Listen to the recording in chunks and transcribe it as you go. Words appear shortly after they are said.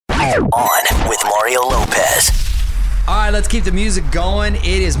On with Mario Lopez. All right, let's keep the music going. It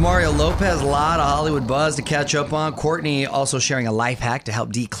is Mario Lopez, a lot of Hollywood buzz to catch up on. Courtney also sharing a life hack to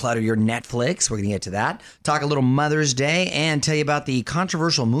help declutter your Netflix. We're going to get to that. Talk a little Mother's Day and tell you about the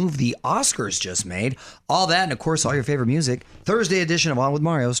controversial move the Oscars just made. All that and, of course, all your favorite music. Thursday edition of On with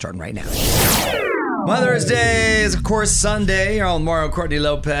Mario starting right now. Mother's Day is, of course, Sunday. You're on Mario Courtney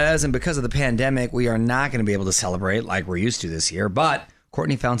Lopez. And because of the pandemic, we are not going to be able to celebrate like we're used to this year. But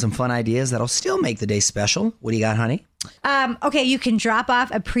Courtney found some fun ideas that'll still make the day special. What do you got, honey? Okay, you can drop off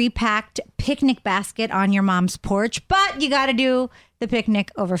a pre-packed picnic basket on your mom's porch, but you got to do the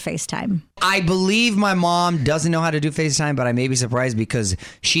picnic over FaceTime. I believe my mom doesn't know how to do FaceTime, but I may be surprised because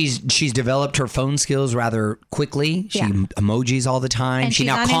she's developed her phone skills rather quickly. She emojis all the time. And she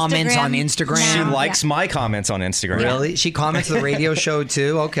now comments on Instagram. She likes my comments on Instagram. Really? She comments the radio show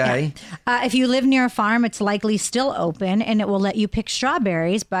too? Okay. Yeah. If you live near a farm, it's likely still open, and it will let you pick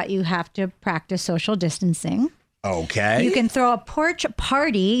strawberries, but you have to practice social distancing. Okay. You can throw a porch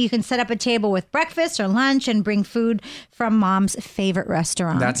party. You can set up a table with breakfast or lunch and bring food from mom's favorite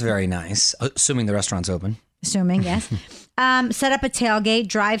restaurant. That's very nice. Assuming the restaurant's open. Assuming, yes. Set up a tailgate,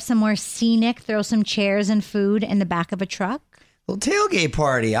 drive somewhere scenic, throw some chairs and food in the back of a truck. Little tailgate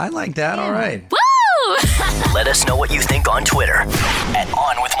party. I like that. Yeah. All right. Let us know what you think on Twitter at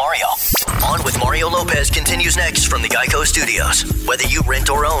On With Mario. On With Mario Lopez continues next from the Geico Studios. Whether you rent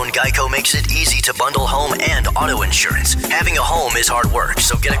or own, Geico makes it easy to bundle home and auto insurance. Having a home is hard work,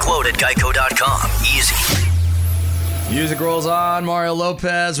 so get a quote at geico.com. Easy. Music rolls on. Mario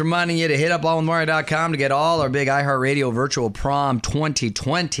Lopez reminding you to hit up onwithmario.com to get all our big iHeartRadio Virtual Prom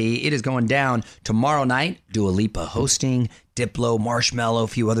 2020. It is going down tomorrow night. Dua Lipa hosting, Diplo, Marshmello, a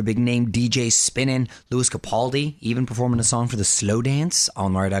few other big name DJs spinning, Louis Capaldi even performing a song for the Slow Dance.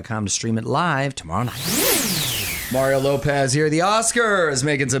 onwithmario.com to stream it live tomorrow night. Mario Lopez here. The Oscars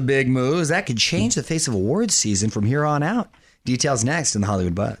making some big moves. That could change the face of awards season from here on out. Details next in the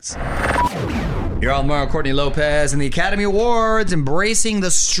Hollywood Buzz. You're on Mario Courtney Lopez and the Academy Awards embracing the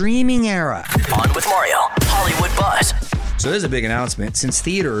streaming era. On with Mario, Hollywood Buzz. So there's a big announcement. Since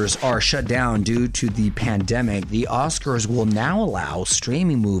theaters are shut down due to the pandemic, the Oscars will now allow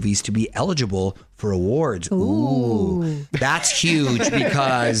streaming movies to be eligible for awards. Ooh. That's huge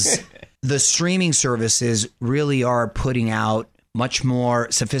because the streaming services really are putting out much more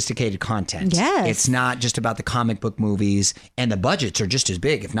sophisticated content. Yes. It's not just about the comic book movies, and the budgets are just as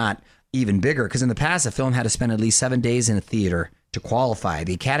big, if not even bigger, because in the past, a film had to spend at least 7 days in a theater to qualify.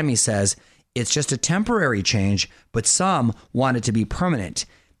 The Academy says it's just a temporary change, but some want it to be permanent.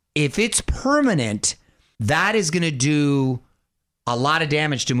 If it's permanent, that is going to do a lot of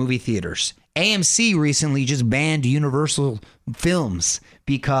damage to movie theaters. AMC recently just banned Universal films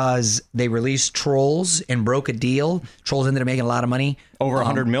because they released Trolls and broke a deal. Trolls ended up making a lot of money. Over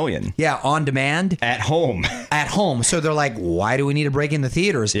 100 million. Yeah, on demand. At home. At home. So they're like, why do we need to break in the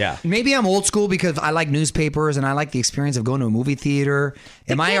theaters? Yeah. Maybe I'm old school because I like newspapers and I like the experience of going to a movie theater.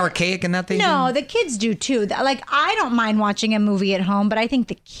 Am I archaic in that thing? No, the kids do too. Like, I don't mind watching a movie at home, but I think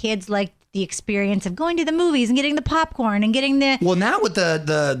the kids like the experience of going to the movies and getting the popcorn and getting the... Well, now with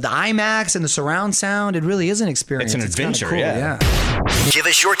the IMAX and the surround sound, it really is an experience. It's an adventure, cool, yeah. Give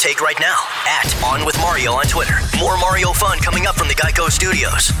us your take right now at On With Mario on Twitter. More Mario fun coming up from the Geico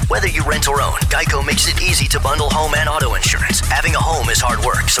Studios. Whether you rent or own, Geico makes it easy to bundle home and auto insurance. Having a home is hard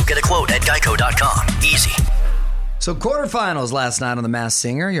work, so get a quote at geico.com. Easy. So quarterfinals last night on The Masked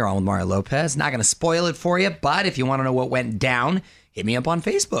Singer. You're on with Mario Lopez. Not going to spoil it for you, but if you want to know what went down, hit me up on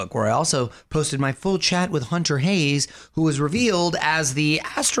Facebook, where I also posted my full chat with Hunter Hayes, who was revealed as the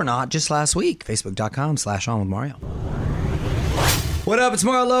astronaut just last week. Facebook.com/onwithmario. What up? It's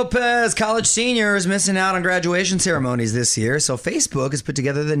Mario Lopez. College seniors missing out on graduation ceremonies this year, so Facebook has put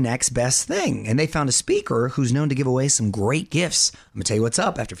together the next best thing, and they found a speaker who's known to give away some great gifts. I'm going to tell you what's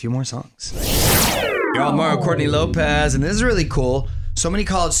up after a few more songs. You're on Mario Courtney Lopez, and this is really cool. So many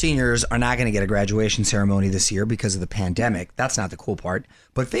college seniors are not going to get a graduation ceremony this year because of the pandemic. That's not the cool part.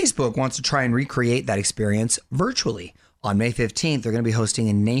 But Facebook wants to try and recreate that experience virtually. On May 15th, they're going to be hosting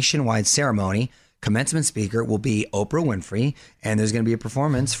a nationwide ceremony. Commencement speaker will be Oprah Winfrey, and there's going to be a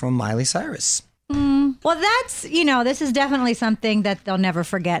performance from Miley Cyrus. Well, that's, this is definitely something that they'll never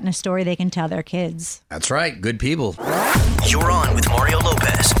forget and a story they can tell their kids. That's right. Good people. You're on with Mario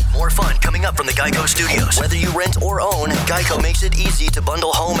Lopez. More fun coming up from the Geico Studios. Whether you rent or own, Geico makes it easy to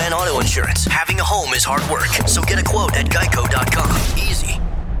bundle home and auto insurance. Having a home is hard work, so get a quote at geico.com. Easy.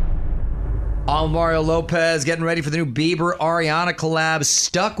 I'm Mario Lopez, getting ready for the new Bieber-Ariana collab,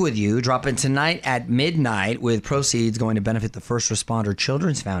 Stuck With You, dropping tonight at midnight with proceeds going to benefit the First Responder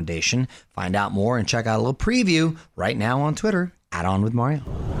Children's Foundation. Find out more and check out a little preview right now on Twitter, @OnWithMario.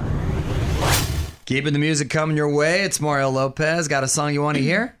 Keeping the music coming your way. It's Mario Lopez. Got a song you want to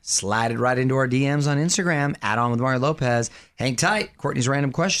hear? Slide it right into our DMs on Instagram. Add on with Mario Lopez. Hang tight. Courtney's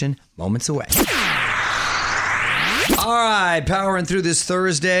random question, moments away. All right, powering through this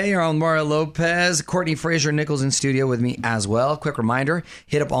Thursday. You're on Mario Lopez. Courtney Fraser Nichols in studio with me as well. Quick reminder,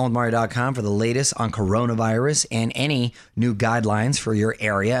 hit up allwithmario.com for the latest on coronavirus and any new guidelines for your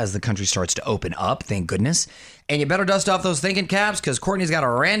area as the country starts to open up, thank goodness. And you better dust off those thinking caps because Courtney's got a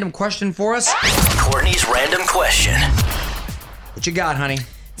random question for us. Courtney's random question. What you got, honey?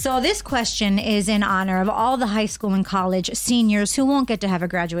 So this question is in honor of all the high school and college seniors who won't get to have a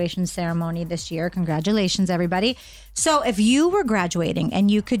graduation ceremony this year. Congratulations, everybody. So if you were graduating and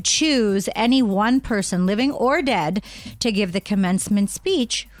you could choose any one person, living or dead, to give the commencement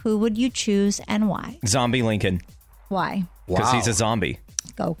speech, who would you choose and why? Zombie Lincoln. Why? Because he's a zombie.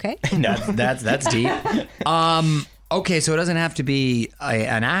 Okay. That's deep. Okay, so it doesn't have to be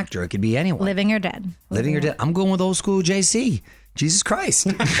an actor. It could be anyone. Living or dead? Living or dead. I'm going with old school JC. Jesus Christ. I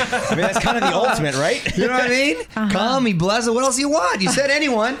mean, that's kind of the ultimate, right? You know what I mean? Come, he bless it. What else do you want? You said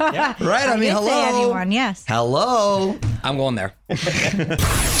anyone. Yeah. Right? I mean, hello. Say anyone, yes. Hello. I'm going there.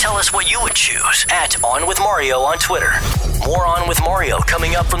 Tell us what you would choose at On With Mario on Twitter. More On With Mario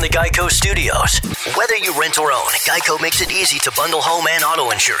coming up from the Geico Studios. Whether you rent or own, Geico makes it easy to bundle home and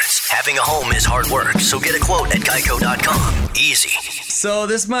auto insurance. Having a home is hard work, so get a quote at geico.com. Easy. So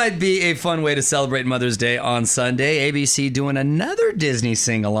this might be a fun way to celebrate Mother's Day on Sunday. ABC doing another Disney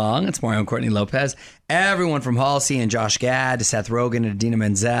sing-along. It's Mario and Courtney Lopez. Everyone from Halsey and Josh Gad to Seth Rogen and Idina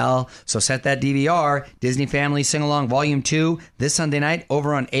Menzel. So set that DVR. Disney Family Sing-Along Volume 2 this Sunday night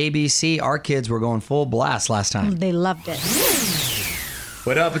over on ABC. Our kids were going full blast last time. They loved it.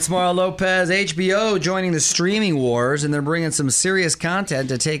 What up? It's Mario Lopez. HBO joining the streaming wars, and they're bringing some serious content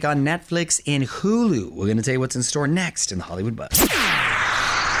to take on Netflix and Hulu. We're going to tell you what's in store next in the Hollywood Buzz.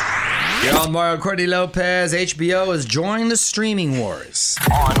 You're on Mario Courtney Lopez. HBO is joining the streaming wars.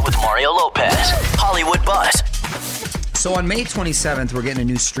 On with Mario Lopez. Hollywood Buzz. So on May 27th, we're getting a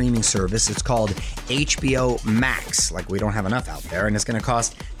new streaming service. It's called HBO Max. Like we don't have enough out there, and it's going to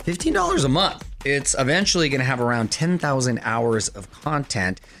cost $15 a month. It's eventually going to have around 10,000 hours of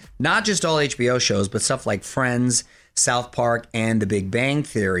content, not just all HBO shows, but stuff like Friends, South Park, and The Big Bang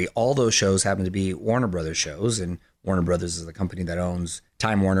Theory. All those shows happen to be Warner Brothers shows, and Warner Brothers is the company that owns,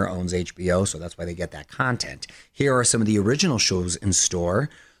 Time Warner owns HBO, so that's why they get that content. Here are some of the original shows in store.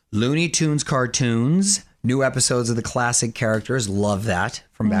 Looney Tunes cartoons, new episodes of the classic characters, love that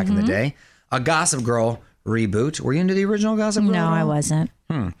from back in the day. A Gossip Girl reboot. Were you into the original Gossip Girl? No, I wasn't.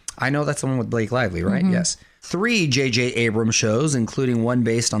 I know that's the one with Blake Lively, right? Yes. 3 J.J. Abrams shows, including one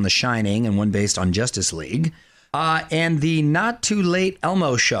based on The Shining and one based on Justice League. And the Not Too Late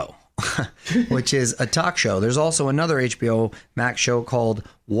Elmo show, which is a talk show. There's also another HBO Max show called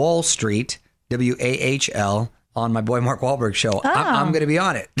Wall Street, WAHL, on my boy Mark Wahlberg's show. I'm going to be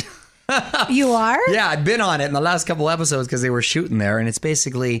on it. You are? Yeah, I've been on it in the last couple episodes because they were shooting there, and it's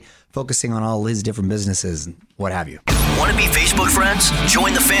basically focusing on all his different businesses and what have you. Want to be Facebook friends?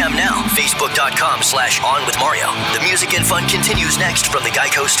 Join the fam now. Facebook.com/OnWithMario. The music and fun continues next from the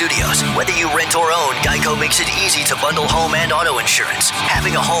Geico Studios. Whether you rent or own, Geico makes it easy to bundle home and auto insurance.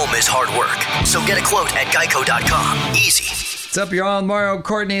 Having a home is hard work, so get a quote at Geico.com. Easy. What's up, you're on Mario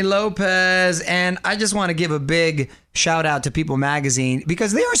Courtney Lopez, and I just want to give a big shout out to People Magazine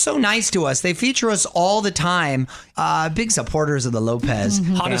because they are so nice to us. They feature us all the time. Big supporters of the Lopez.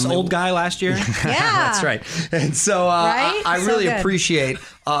 Hottest family. old guy last year. Yeah. That's right. And so Right? I So really good. appreciate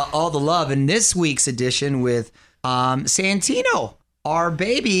all the love. In this week's edition with Santino, our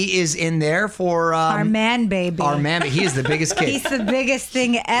baby is in there for Our man baby. Our man, he is the biggest kid. He's the biggest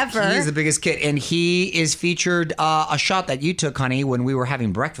thing ever. He is the biggest kid, and he is featured a shot that you took, honey, when we were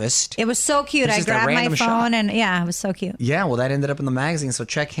having breakfast. It was so cute. It's I just a grabbed my random phone shot. and yeah, it was so cute. Yeah, well, that ended up in the magazine, so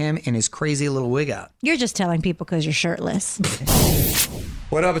check him and his crazy little wig out. You're just telling people because you're shirtless.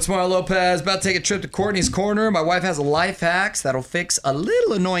 What up? It's Mario Lopez. About to take a trip to Courtney's Corner. My wife has a life hacks that'll fix a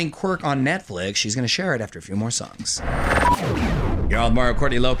little annoying quirk on Netflix. She's going to share it after a few more songs. You're on Mario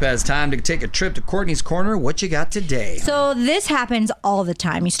Courtney Lopez. Time to take a trip to Courtney's Corner. What you got today? So this happens all the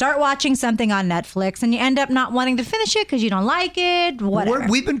time. You start watching something on Netflix and you end up not wanting to finish it because you don't like it, whatever.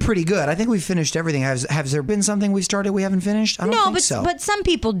 We've been pretty good. I think we've finished everything. Has there been something we started we haven't finished? I don't think so. But some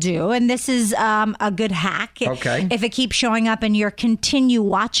people do, and this is a good hack. Okay. If it keeps showing up in your continue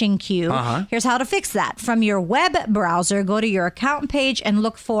watching queue, here's how to fix that. From your web browser, go to your account page and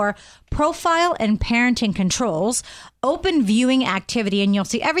look for Profile and Parenting Controls. Open viewing activity and you'll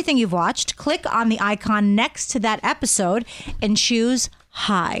see everything you've watched. Click on the icon next to that episode and choose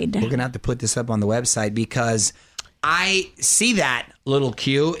hide. We're going to have to put this up on the website because I see that little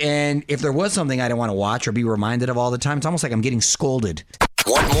cue, and if there was something I didn't want to watch or be reminded of all the time, it's almost like I'm getting scolded.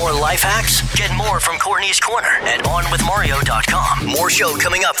 Want more life hacks? Get more from Courtney's Corner at OnWithMario.com. More show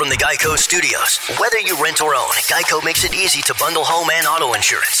coming up from the Geico Studios. Whether you rent or own, Geico makes it easy to bundle home and auto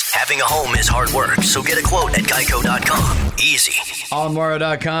insurance. Having a home is hard work, so get a quote at Geico.com. Easy.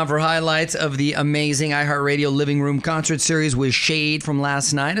 OnWithMario.com for highlights of the amazing iHeartRadio Living Room Concert Series with Shade from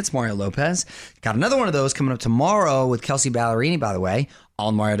last night. It's Mario Lopez. Got another one of those coming up tomorrow with Kelsey Ballerini, by the way.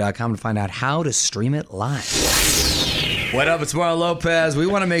 OnWithMario.com to find out how to stream it live. What up? It's Mario Lopez. We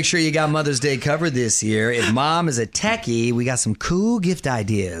want to make sure you got Mother's Day covered this year. If mom is a techie, we got some cool gift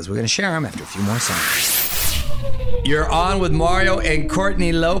ideas. We're going to share them after a few more songs. You're on with Mario and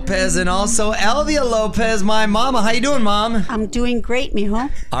Courtney Lopez and also Elvia Lopez, my mama. How you doing, Mom? I'm doing great,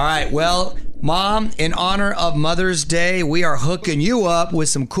 mijo. All right. Well, Mom, in honor of Mother's Day, we are hooking you up with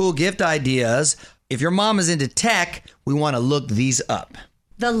some cool gift ideas. If your mom is into tech, we want to look these up.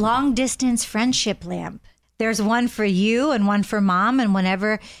 The long distance friendship lamp. There's one for you and one for mom, and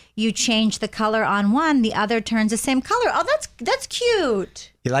whenever you change the color on one, the other turns the same color. Oh, that's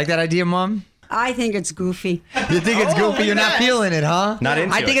cute. You like that idea, Mom? I think it's goofy. You think it's goofy? You're not feeling it, huh? Not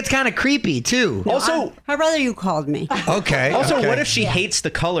into I think it. it's kind of creepy, too. Also, I'd rather you called me. Okay. also, okay. what if she hates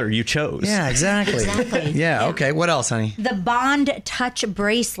the color you chose? Yeah, exactly. Yeah, okay. What else, honey? The Bond Touch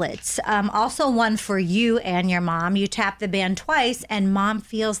bracelets. Also one for you and your mom. You tap the band twice, and mom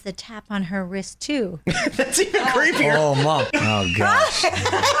feels the tap on her wrist, too. That's even creepier. Oh, Mom. Oh, gosh.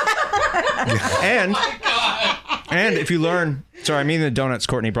 And if you learn, sorry, I mean the donuts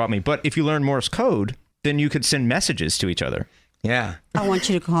Courtney brought me, but if you learn Morse code, then you could send messages to each other. Yeah. I want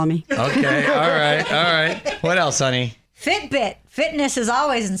you to call me. Okay. All right. What else, honey? Fitbit. Fitness is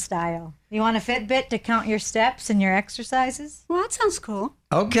always in style. You want a Fitbit to count your steps and your exercises? Well, that sounds cool.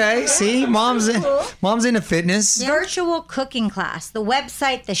 Okay. See, mom's into fitness. Virtual cooking class. The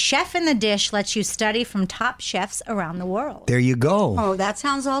website The Chef in the Dish lets you study from top chefs around the world. There you go. Oh, that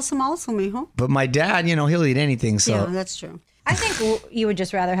sounds awesome also, mijo. But my dad, he'll eat anything, so. Yeah, that's true. I think you would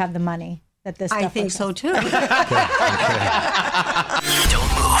just rather have the money that this stuff I think like so, that. too. Don't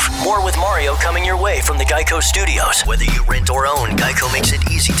move. More with Mario coming your way from the Geico Studios. Whether you rent or own, Geico makes it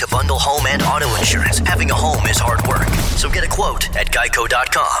easy to bundle home and auto insurance. Having a home is hard work, so get a quote at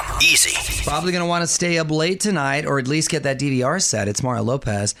Geico.com. Easy. Probably going to want to stay up late tonight or at least get that DVR set. It's Mario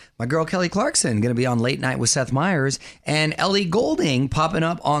Lopez. My girl Kelly Clarkson going to be on Late Night with Seth Meyers. And Ellie Goulding popping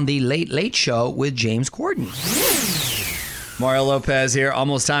up on the Late Late Show with James Corden. Mario Lopez here.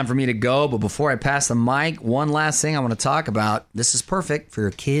 Almost time for me to go. But before I pass the mic, one last thing I want to talk about. This is perfect for your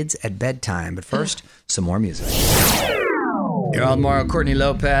kids at bedtime. But first, some more music. You're on Mario, Courtney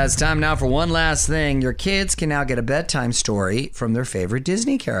Lopez. Time now for one last thing. Your kids can now get a bedtime story from their favorite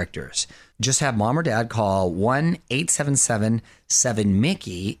Disney characters. Just have mom or dad call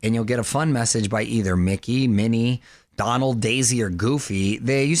 1-877-7-MICKEY, and you'll get a fun message by either Mickey, Minnie, Donald, Daisy, or Goofy.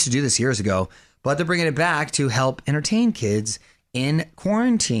 They used to do this years ago, but they're bringing it back to help entertain kids in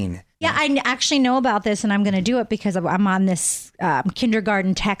quarantine. Yeah, I actually know about this, and I'm going to do it because I'm on this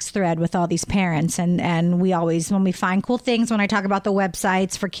kindergarten text thread with all these parents, and we always, when we find cool things, when I talk about the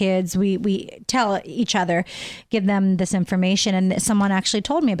websites for kids, we tell each other, give them this information, and someone actually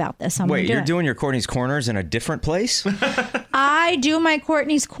told me about this. So Wait, you're doing your Courtney's Corners in a different place? I do my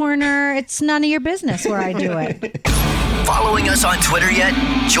Courtney's Corner. It's none of your business where I do it. Following us on Twitter yet?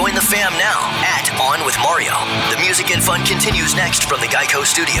 Join the fam now at On With Mario. The music and fun continues next from the Geico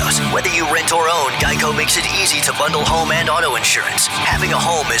Studios. Whether you rent or own, Geico makes it easy to bundle home and auto insurance. Having a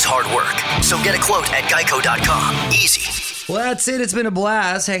home is hard work, so get a quote at Geico.com. Easy. Well, that's it. It's been a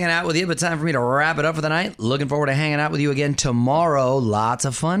blast hanging out with you, but time for me to wrap it up for the night. Looking forward to hanging out with you again tomorrow. Lots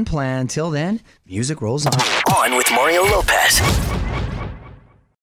of fun planned. Till then, music rolls on. On with Mario Lopez.